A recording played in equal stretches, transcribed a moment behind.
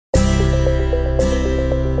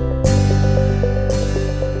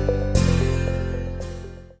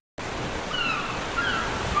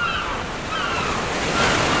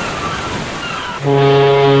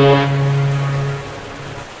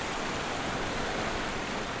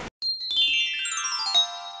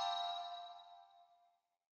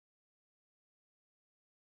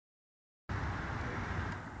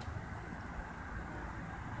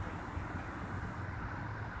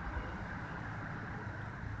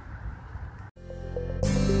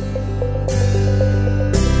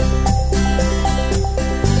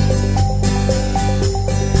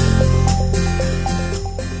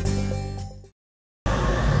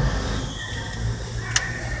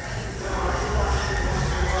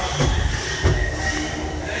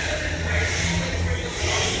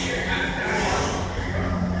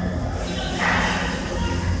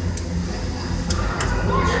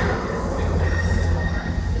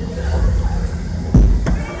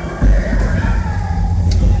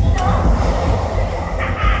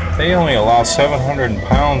They only allow 700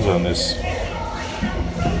 pounds on this.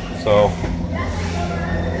 So,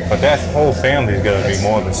 but that whole family's got to be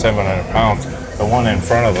more than 700 pounds. The one in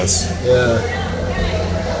front of us. Yeah.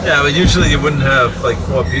 Yeah, but usually you wouldn't have like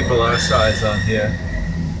 4 people our size on here.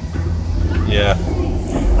 Yeah.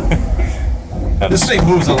 This thing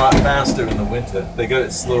moves a lot faster in the winter. They got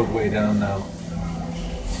it slowed way down now.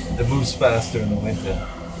 It moves faster in the winter.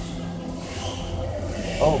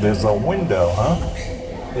 Oh, there's a window, huh?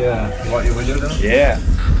 Yeah. You want your window down? Yeah.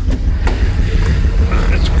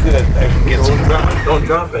 That's good. I can get some. Don't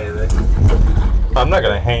drop anything. I'm not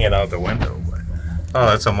gonna hang it out the window, but oh,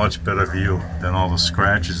 that's a much better view than all the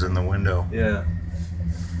scratches in the window. Yeah.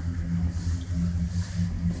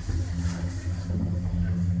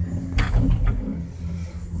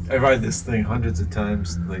 I ride this thing hundreds of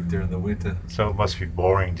times, like during the winter. So it must be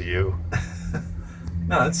boring to you.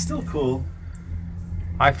 No, it's still cool.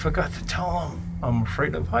 I forgot to tell him I'm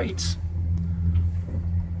afraid of heights.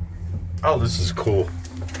 Oh, this is cool.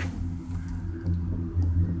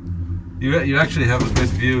 You actually have a good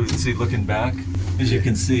view. See, looking back, as you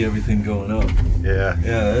can see everything going up. Yeah.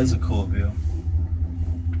 Yeah, that is a cool view.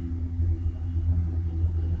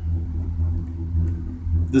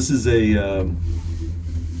 This is a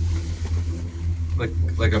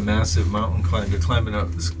like a massive mountain climb. You're climbing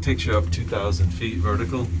up. This takes you up 2,000 feet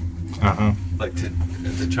vertical. Like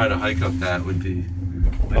to try to hike up that would be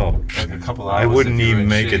like a couple hours. I wouldn't even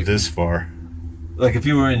make it this far. Like if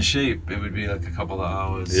you were in shape, it would be like a couple of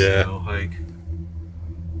hours. Yeah. You know, hike.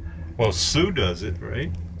 Well, Sue does it,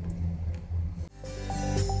 right?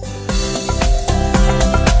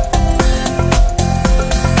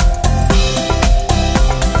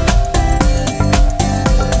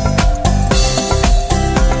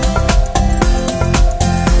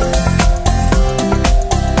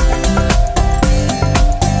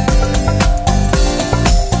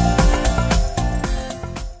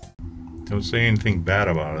 Don't say anything bad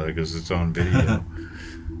about it because it's on video.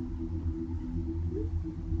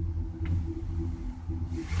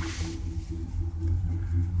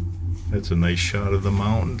 That's a nice shot of the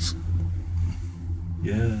mountains.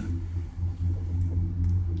 Yeah.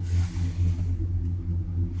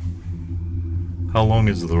 How long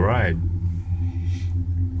is the ride?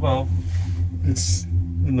 Well, it's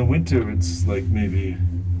in the winter. It's like maybe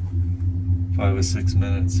 5 or 6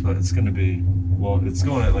 minutes, but it's going to be, well, it's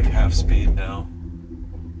going at like half speed now.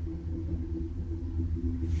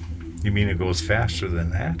 You mean it goes faster than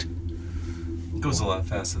that? It goes a lot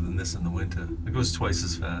faster than this in the winter. It goes twice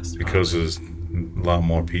as fast. Because probably. there's a lot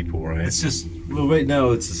more people, right? It's just, well, right now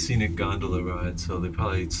it's a scenic gondola ride, so they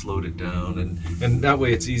probably slowed it down, and that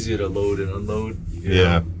way it's easier to load and unload.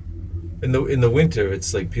 Yeah. Know? In the winter,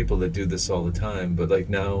 it's like people that do this all the time, but like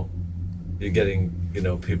now, you're getting, you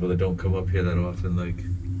know, people that don't come up here that often, like,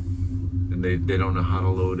 and they don't know how to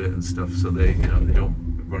load it and stuff, so they, you know, they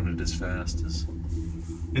don't run it as fast as.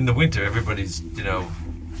 In the winter, everybody's, you know,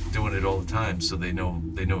 doing it all the time, so they know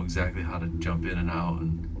exactly how to jump in and out,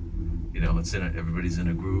 and you know, it's everybody's in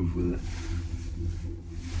a groove with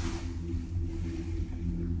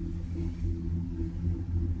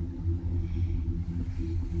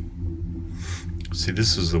it. See,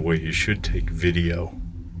 this is the way you should take video.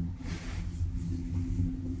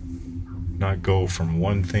 Not go from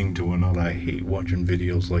one thing to another. I hate watching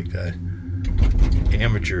videos like that.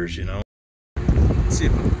 Amateurs, you know. Let's see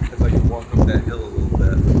if I can walk up that hill a little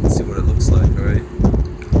bit and see what it looks like, alright?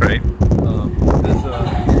 Right.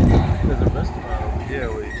 There's a restaurant over here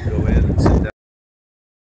where you can go in and sit down.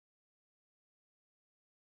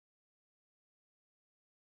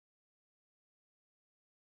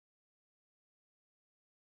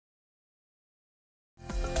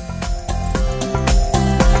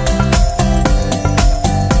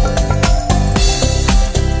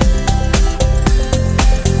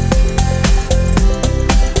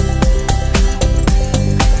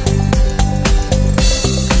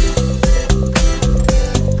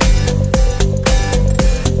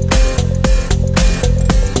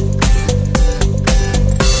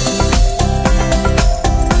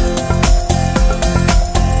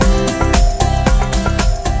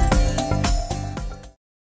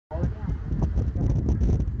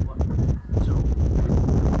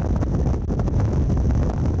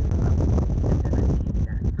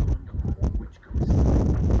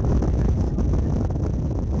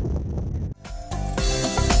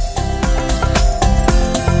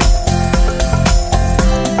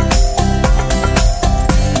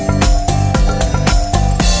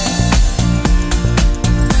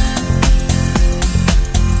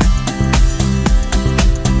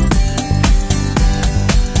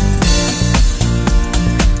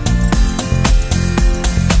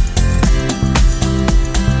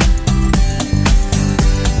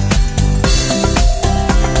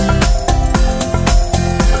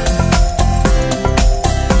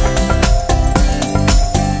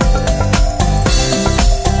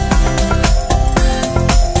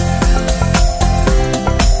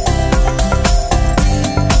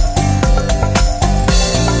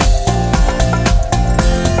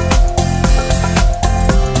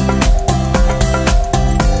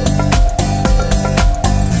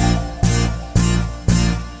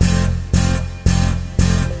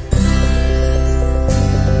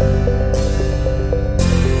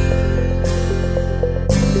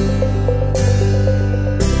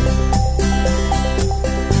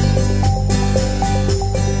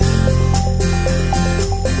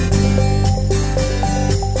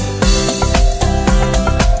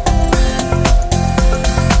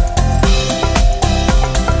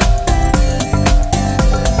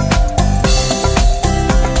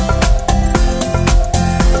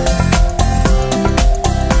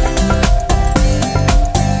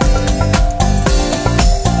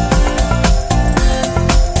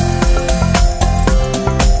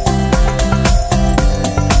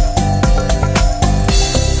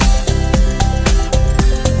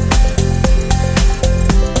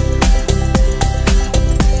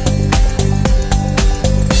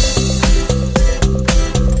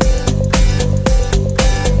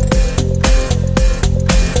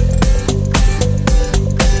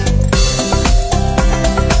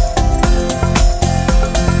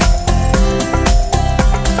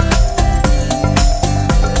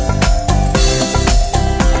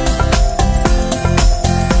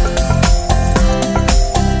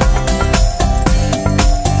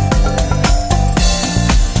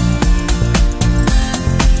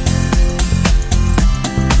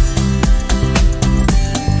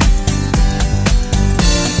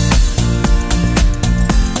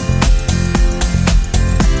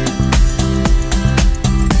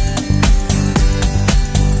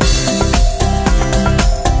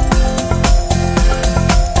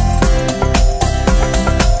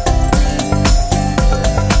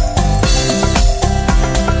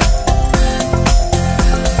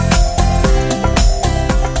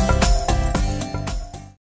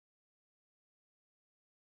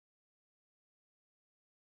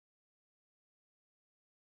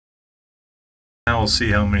 we'll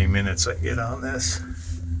see how many minutes I get on this.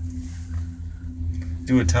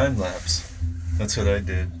 Do a time lapse. That's what I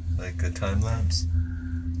did. Like a time lapse.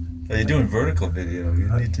 Oh, you're doing vertical video. You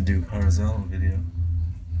need to do horizontal video.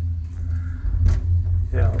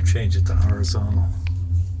 Yeah, I'll change it to horizontal.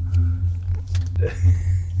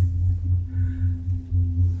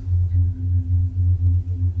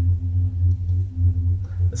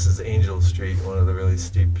 This is Angel Street, one of the really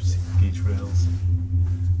steep ski trails.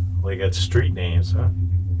 Well, you got street names, huh?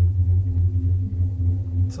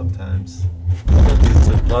 Sometimes.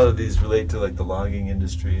 A lot of these relate to like the logging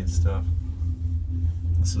industry and stuff.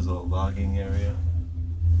 This is a logging area.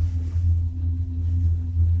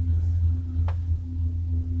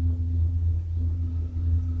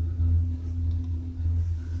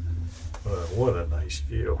 What a nice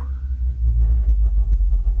view.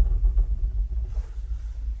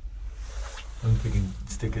 I don't think we can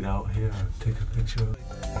stick it out here or take a picture of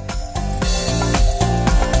it.